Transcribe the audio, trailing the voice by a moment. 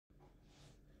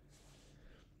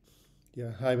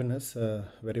Yeah, hi Venus.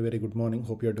 Very good morning.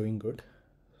 Hope you're doing good.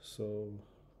 So,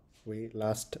 we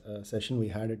last session we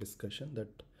had a discussion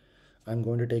that I'm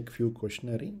going to take few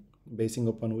questionnaire, basing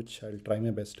upon which I'll try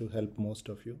my best to help most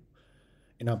of you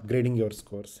in upgrading your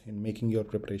scores, in making your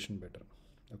preparation better.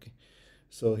 Okay.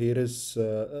 So here is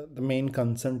the main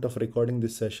consent of recording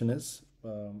this session is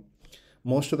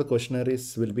most of the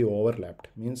questionnaires will be overlapped.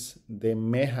 Means they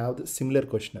may have the similar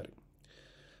questionnaire,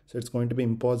 so it's going to be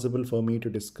impossible for me to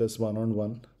discuss one on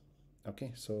one.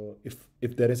 Okay, so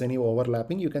if there is any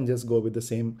overlapping, you can just go with the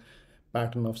same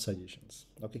pattern of suggestions.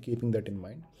 Okay, keeping that in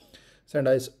mind. So, and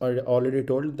I already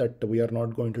told that we are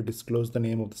not going to disclose the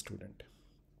name of the student.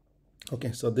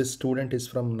 Okay, so this student is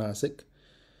from Nasik.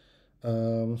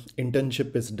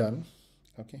 Internship is done.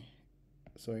 Okay,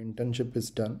 so internship is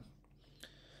done,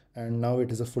 and now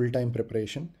it is a full-time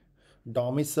preparation.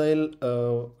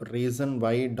 Domicile, reason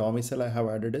why domicile I have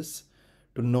added is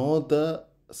to know the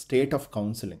state of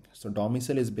counseling. So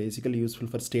domicile is basically useful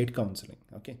for state counseling.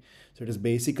 Okay, so it is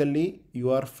basically you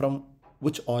are from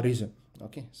which origin.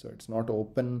 Okay, so it's not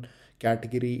open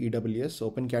category EWS.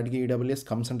 Open category EWS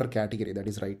comes under category, that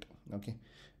is right. Okay,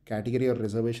 category or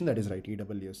reservation, that is right,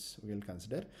 EWS we will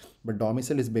consider. But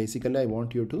domicile is basically I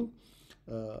want you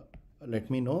to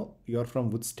let me know you're from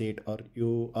which state, or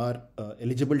you are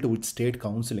eligible to which state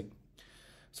counseling,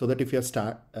 so that if you're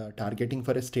targeting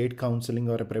for a state counseling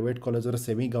or a private college or a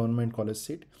semi-government college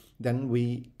seat, then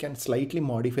we can slightly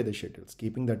modify the schedules,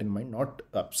 keeping that in mind. Not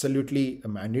absolutely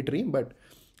mandatory, but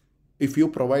if you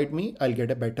provide me, I'll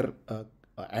get a better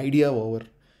idea over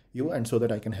you, and so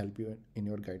that I can help you in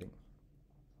your guiding.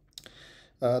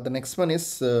 The next one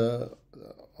is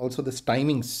also this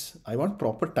timings. I want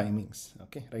proper timings.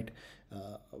 Okay, right.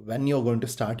 When you're going to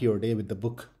start your day with the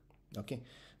book. Okay,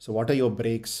 so what are your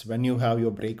breaks? When you have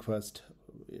your breakfast,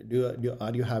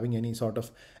 are you having any sort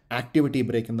of activity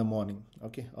break in the morning?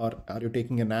 Okay, or are you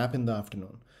taking a nap in the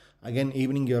afternoon? Again,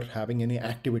 evening you're having any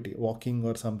activity, walking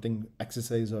or something,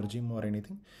 exercise or gym or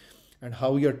anything, and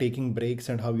how you're taking breaks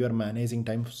and how you're managing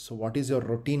time. So what is your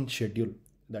routine schedule?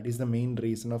 That is the main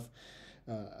reason of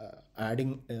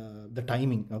adding the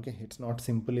timing. Okay, it's not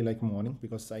simply like morning,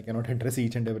 because I cannot address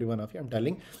each and every one of you. I'm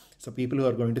telling, so people who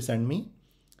are going to send me,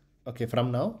 okay,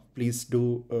 from now please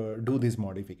do these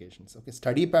modifications. Okay,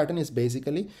 study pattern is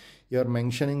basically you're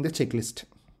mentioning the checklist.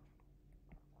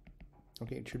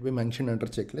 Okay, it should be mentioned under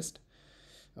checklist.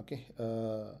 Okay,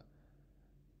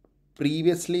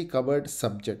 previously covered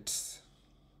subjects,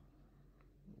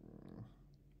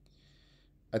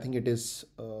 I think it is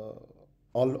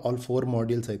all four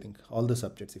modules, I think all the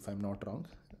subjects, if I'm not wrong,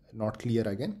 not clear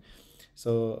again.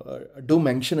 So do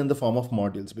mention in the form of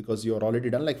modules, because you're already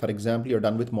done. Like for example, you're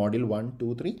done with module 1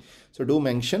 2 3, so do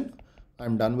mention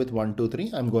I'm done with 1 2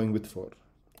 3, I'm going with 4,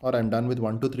 or I'm done with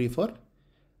 1 2 3 4,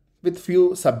 with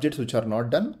few subjects which are not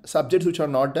done. Subjects which are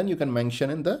not done, you can mention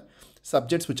in the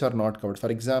subjects which are not covered.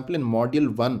 For example, in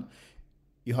module 1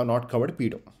 you have not covered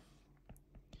pedo,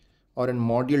 or in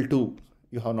module 2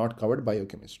 you have not covered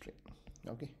biochemistry.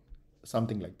 Okay,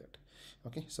 something like that.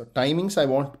 Okay, so timings, I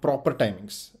want proper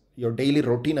timings. Your daily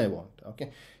routine I want. Okay,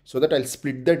 so that I'll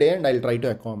split the day and I'll try to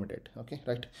accommodate. Okay,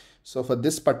 right. So for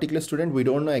this particular student, we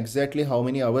don't know exactly how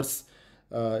many hours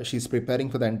she's preparing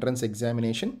for the entrance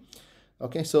examination.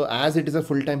 Okay, so as it is a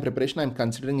full-time preparation, I'm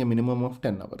considering a minimum of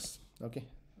 10 hours. Okay,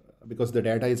 because the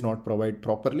data is not provided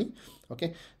properly.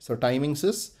 Okay, so timings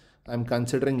is, I'm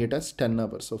considering it as 10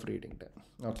 hours of reading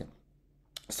time. Okay,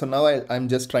 so now I'm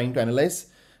just trying to analyze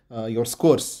your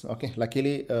scores. Okay,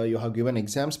 luckily you have given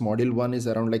exams. Module 1 is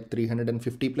around like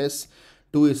 350 plus,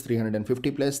 2 is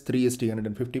 350 plus, 3 is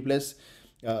 350 plus.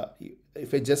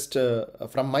 If I just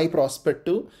from my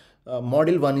perspective,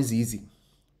 module 1 is easy,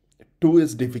 2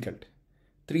 is difficult,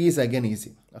 3 is again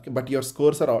easy. Okay, but your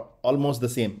scores are almost the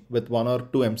same with 1 or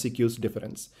 2 MCQs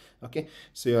difference. Okay,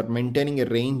 so you're maintaining a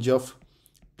range of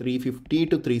 350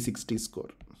 to 360 score.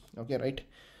 Okay, right.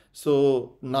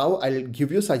 So now I'll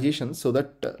give you suggestions, so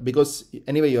that because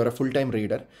anyway you're a full-time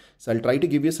reader, so I'll try to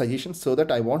give you suggestions so that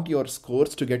I want your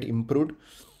scores to get improved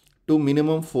to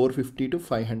minimum 450 to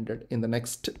 500 in the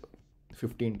next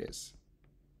 15 days.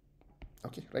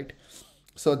 Okay, right.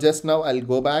 So just now I'll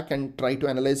go back and try to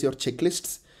analyze your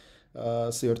checklists.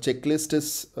 So your checklist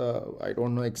is, I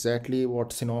don't know exactly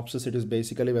what synopsis it is,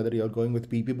 basically whether you're going with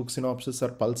PP book synopsis or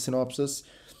pulse synopsis.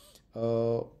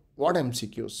 What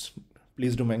MCQs?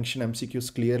 Please do mention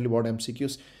MCQs clearly. What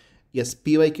MCQs? Yes,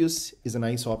 PYQs is a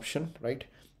nice option, right?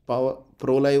 Power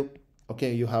Pro Live.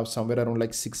 Okay, you have somewhere around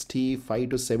like 65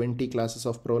 to 70 classes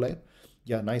of Pro Live.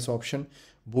 Yeah, nice option.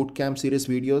 Bootcamp series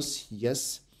videos,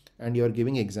 yes. And you're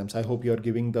giving exams. I hope you're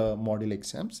giving the module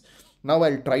exams. Now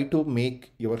I'll try to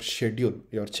make your schedule,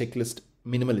 your checklist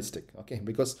minimalistic, okay?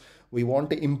 Because we want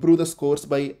to improve the scores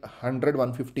by 100,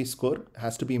 150 score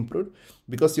has to be improved,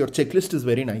 because your checklist is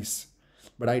very nice,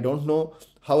 but I don't know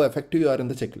how effective you are in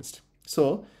the checklist.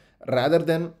 So rather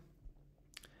than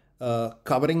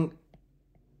covering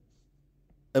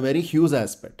a very huge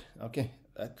aspect, okay,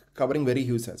 covering very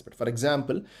huge aspect. For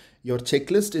example, your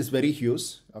checklist is very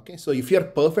huge, okay? So if you're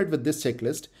perfect with this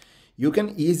checklist, you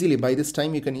can easily, by this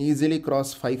time, you can easily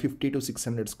cross 550 to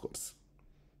 600 scores,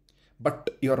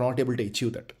 but you're not able to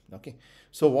achieve that, okay?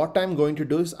 So what I'm going to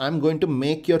do is I'm going to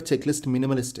make your checklist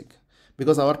minimalistic,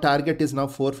 because our target is now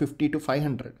 450 to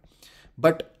 500.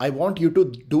 But I want you to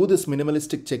do this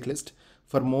minimalistic checklist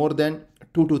for more than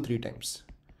 2 to 3 times.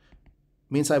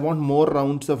 Means I want more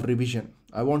rounds of revision.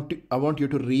 I want you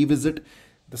to revisit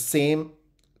the same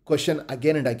question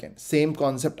again and again, same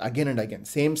concept again and again,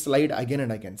 same slide again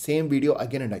and again, same video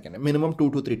again and again, minimum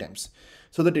 2 to 3 times,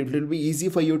 so that it will be easy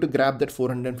for you to grab that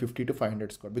 450 to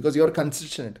 500 score, because you're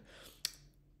consistent.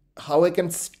 How I can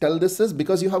tell this is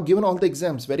because you have given all the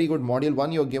exams. Very good. Module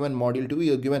 1 you're given, module 2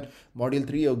 you're given, module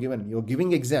 3 you're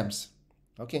giving exams,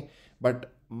 okay?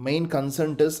 But main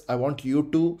concern is I want you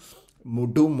to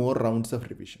do more rounds of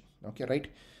revision, okay, right?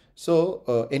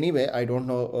 So anyway, I don't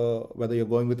know whether you're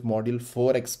going with module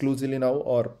 4 exclusively now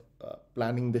or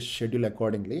planning the schedule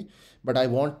accordingly, but I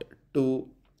want to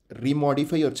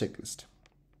remodify your checklist,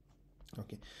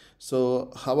 okay?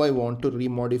 So how I want to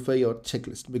remodify your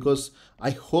checklist, because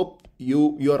I hope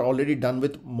you are already done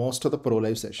with most of the pro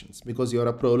live sessions, because you're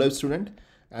a pro live student,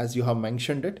 as you have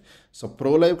mentioned it. So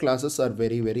pro live classes are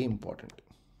very, very important.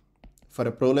 For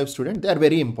a pro live student, they are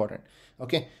very important,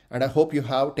 okay? And I hope you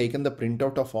have taken the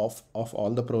printout of all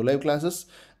the pro live classes,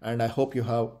 and I hope you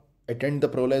have attended the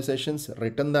pro live sessions,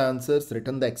 written the answers,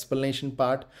 written the explanation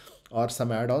part or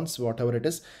some add-ons, whatever it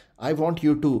is. I want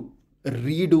you to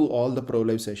redo all the pro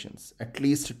live sessions at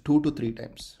least 2 to 3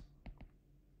 times.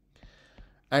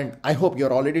 And I hope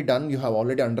you're already done. You have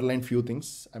already underlined few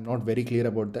things. I'm not very clear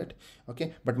about that,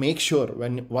 okay? But make sure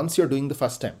once you're doing the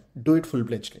first time, do it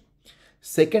full-fledgedly.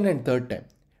 Second and third time,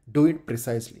 do it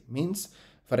precisely. Means,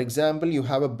 for example, you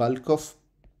have a bulk of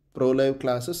pro live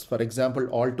classes. For example,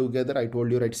 all together, I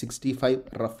told you, right, 65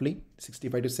 roughly,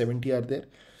 65 to 70 are there.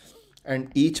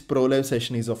 And each pro live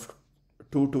session is of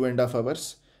 2.5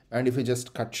 hours. And if you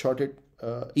just cut short it,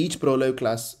 each pro live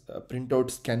class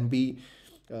printouts can be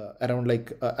around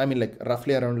like,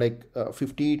 roughly around like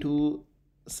 50 to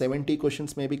 70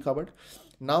 questions may be covered.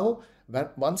 Now,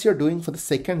 once you're doing for the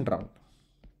second round,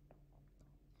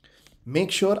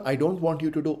 make sure I don't want you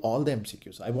to do all the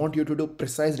MCQs. I want you to do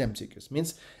precise MCQs.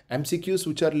 Means MCQs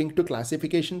which are linked to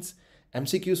classifications,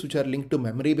 MCQs which are linked to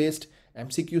memory based,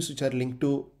 MCQs which are linked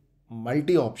to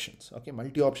multi options. Okay,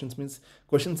 multi options means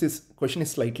question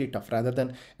is slightly tough rather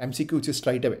than MCQ which is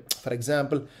straight away. For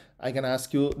example, I can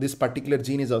ask you this particular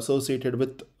gene is associated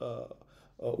with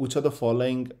which are the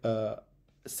following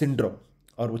syndrome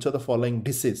or which are the following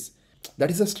disease. That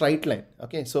is a straight line.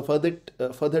 Okay, so for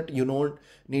that you don't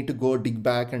need to go dig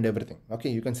back and everything. Okay,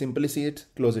 you can simply see it,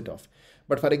 close it off.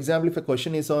 But for example, if a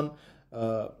question is on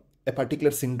a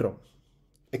particular syndrome,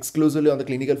 exclusively on the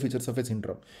clinical features of a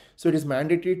syndrome, so it is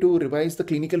mandatory to revise the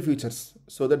clinical features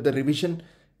so that the revision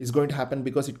is going to happen,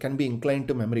 because it can be inclined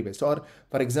to memory based. Or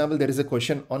for example, there is a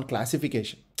question on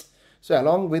classification. So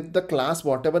along with the class,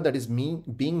 whatever that is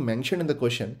being mentioned in the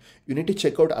question, you need to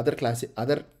check out other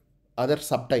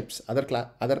subtypes,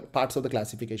 other parts of the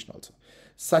classification also.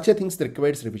 Such a things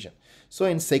requires revision. So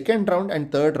in second round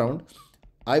and third round,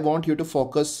 I want you to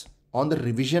focus on the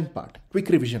revision part, quick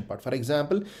revision part. For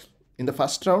example, in the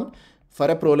first round, for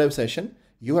a pro live session,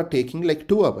 you are taking like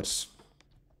 2 hours.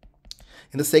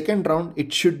 In the second round,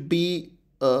 it should be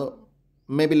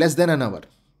maybe less than an hour.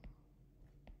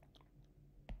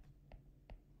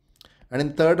 And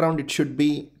in third round, it should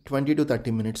be 20 to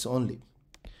 30 minutes only.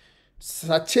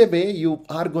 Such a way you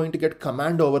are going to get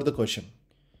command over the question.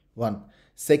 One.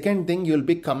 Second thing, you will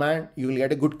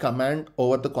get a good command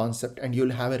over the concept and you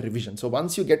will have a revision. So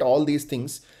once you get all these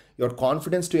things, your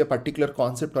confidence to a particular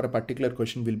concept or a particular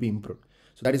question will be improved.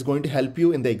 So that is going to help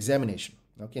you in the examination.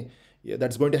 Okay, yeah,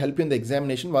 that's going to help you in the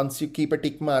examination. Once you keep a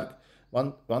tick mark,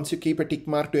 once you keep a tick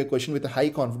mark to a question with a high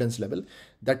confidence level,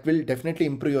 that will definitely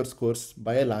improve your scores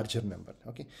by a larger number.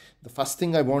 Okay, the first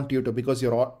thing I want you to, because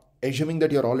you're assuming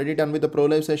that you're already done with the pro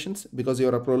live sessions, because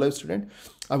you're a pro live student,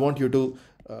 I want you to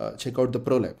check out the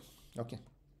pro live. Okay,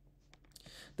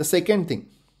 the second thing,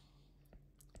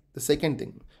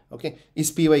 okay,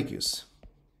 is PYQs.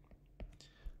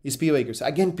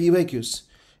 Again, PYQs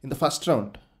in the first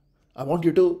round, I want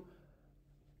you to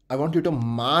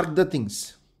mark the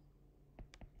things.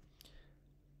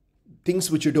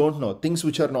 things which you don't know, things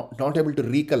which are not able to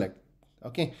recollect.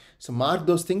 Okay, so mark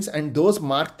those things, and those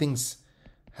marked things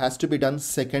has to be done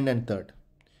second and third.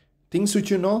 Things which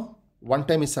you know, one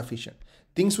time is sufficient.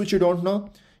 Things which you don't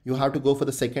know, you have to go for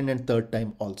the second and third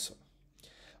time also.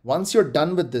 Once you're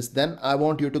done with this, then I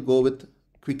want you to go with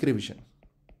quick revision.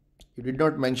 You did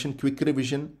not mention quick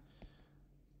revision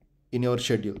in your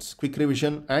schedules. Quick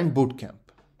revision and boot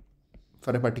camp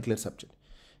for a particular subject.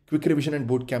 Quick revision and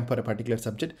boot camp for a particular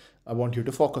subject, I want you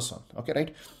to focus on. Okay,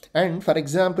 right? And for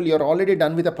example, you're already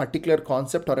done with a particular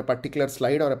concept or a particular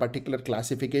slide or a particular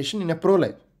classification in a pro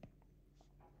live.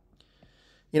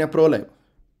 In a pro live,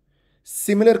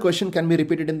 similar question can be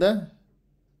repeated in the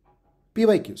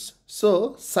PYQs.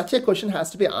 So such a question has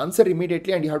to be answered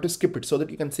immediately, and you have to skip it so that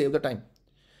you can save the time.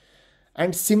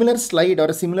 And similar slide or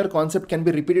a similar concept can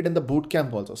be repeated in the boot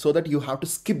camp also, so that you have to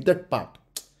skip that part.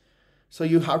 So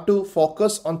you have to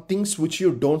focus on things which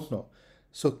you don't know.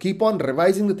 So keep on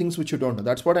revising the things which you don't know.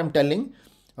 That's what I'm telling.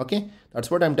 Okay,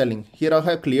 that's what I'm telling. Here I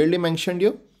have clearly mentioned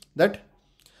you that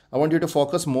I want you to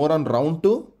focus more on round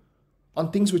 2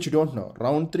 on things which you don't know.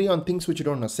 Round 3 on things which you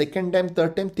don't know. Second time,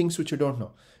 third time, things which you don't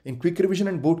know. In quick revision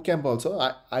and boot camp also,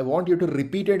 I want you to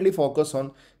repeatedly focus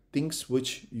on things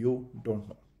which you don't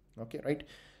know. Okay, right?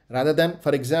 Rather than,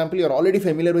 for example, you're already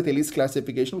familiar with Ellis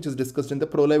classification, which is discussed in the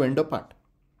pro live endo part.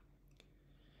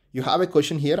 You have a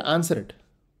question here, answer it.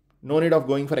 No need of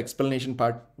going for explanation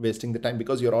part, wasting the time,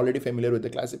 because you're already familiar with the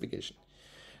classification.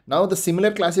 Now the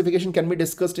similar classification can be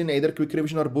discussed in either quick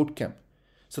revision or boot camp.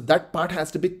 So that part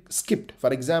has to be skipped.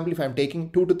 For example, if I'm taking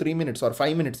 2 to 3 minutes or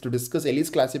 5 minutes to discuss Ellis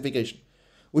classification,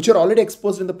 which are already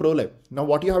exposed in the pro live. Now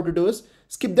what you have to do is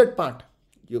skip that part.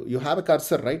 You have a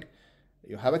cursor, right?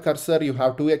 You have a cursor, you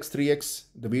have 2x, 3x,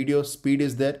 the video speed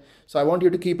is there. So I want you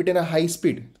to keep it in a high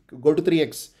speed. Go to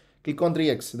 3x, click on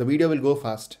 3x, the video will go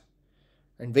fast.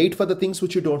 And wait for the things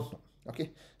which you don't know.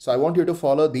 Okay, so I want you to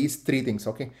follow these 3 things.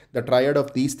 Okay, the triad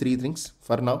of these 3 things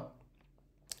for now.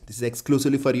 This is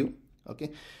exclusively for you.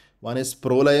 Okay, one is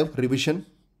pro live revision,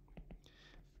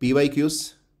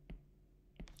 PYQs,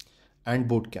 and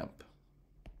boot camp.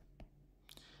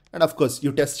 And of course,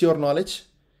 you test your knowledge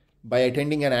by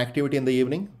attending an activity in the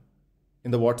evening in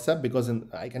the WhatsApp, because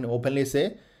I can openly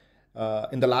say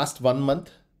in the last 1 month,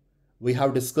 we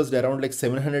have discussed around like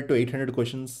 700 to 800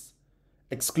 questions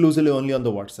exclusively only on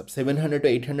the WhatsApp. 700 to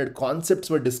 800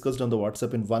 concepts were discussed on the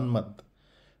WhatsApp in 1 month.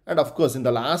 And of course, in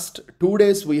the last 2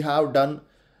 days, we have done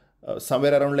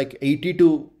somewhere around like 80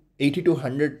 to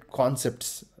 100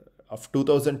 concepts of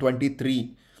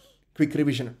 2023 quick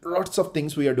revision. Lots of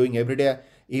things we are doing every day.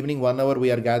 Evening 1 hour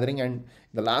we are gathering, and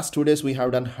the last 2 days we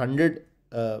have done 100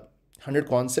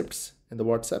 concepts in the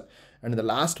WhatsApp. And in the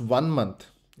last 1 month,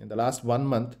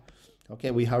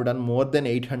 okay, we have done more than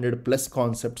 800 plus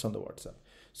concepts on the WhatsApp.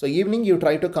 So evening you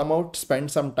try to come out,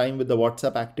 spend some time with the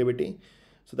WhatsApp activity.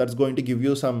 So that's going to give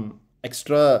you some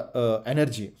extra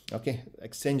energy. Okay,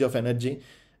 exchange of energy.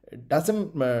 It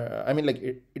doesn't,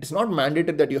 it's not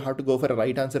mandated that you have to go for a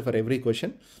right answer for every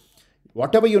question.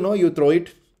 Whatever you know, you throw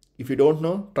it. If you don't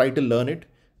know, try to learn it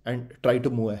and try to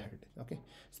move ahead. Okay,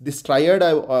 so this triad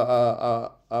I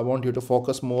want you to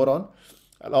focus more on.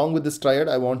 Along with this triad,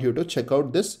 I want you to check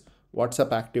out this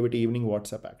WhatsApp activity, evening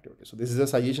WhatsApp activity. So this is the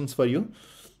suggestions for you.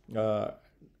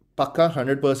 Pakka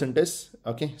 100% is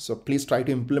okay. So please try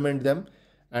to implement them.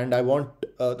 And I want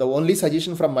the only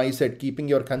suggestion from my side, keeping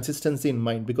your consistency in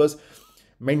mind, because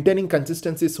maintaining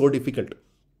consistency is so difficult.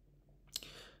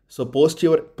 So post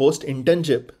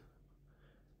internship,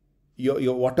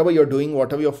 whatever you're doing,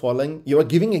 whatever you're following, you are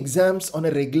giving exams on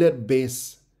a regular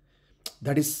base.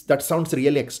 That sounds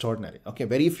really extraordinary. Okay,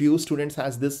 very few students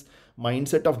has this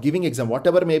mindset of giving exam,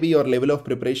 whatever may be your level of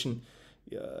preparation,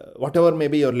 whatever may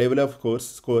be your level of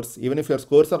scores, even if your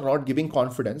scores are not giving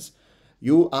confidence,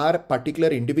 you are a particular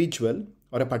individual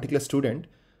or a particular student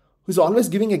who's always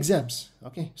giving exams.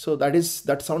 Okay, so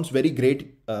that sounds very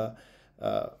great,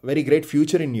 very great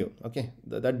future in you. Okay,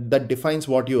 that defines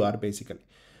what you are basically.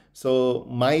 So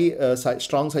my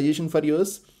strong suggestion for you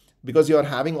is, because you are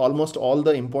having almost all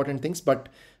the important things, but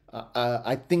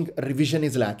I think revision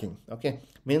is lacking. Okay,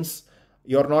 means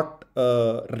you're not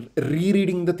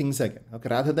rereading the things again. Okay,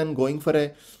 rather than going for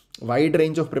a wide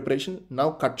range of preparation, now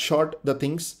cut short the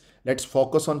things. Let's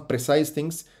focus on precise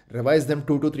things, revise them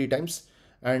 2 to 3 times,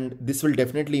 and this will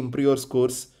definitely improve your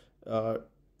scores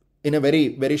in a very,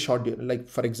 very short, like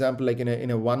for example, like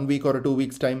in a 1 week or a 2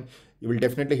 weeks time, you will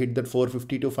definitely hit that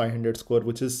 450 to 500 score,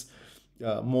 which is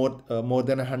more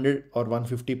than 100 or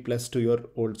 150 plus to your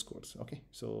old scores. Okay,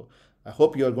 so I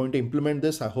hope you are going to implement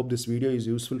this. I hope this video is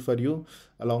useful for you,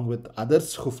 along with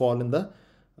others who fall in the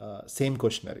same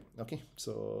questionnaire. Okay,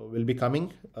 so we'll be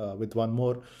coming with one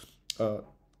more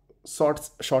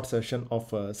short session of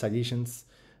suggestions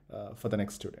for the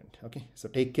next student. Okay, so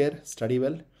take care, study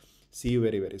well, see you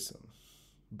very soon.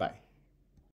 Bye.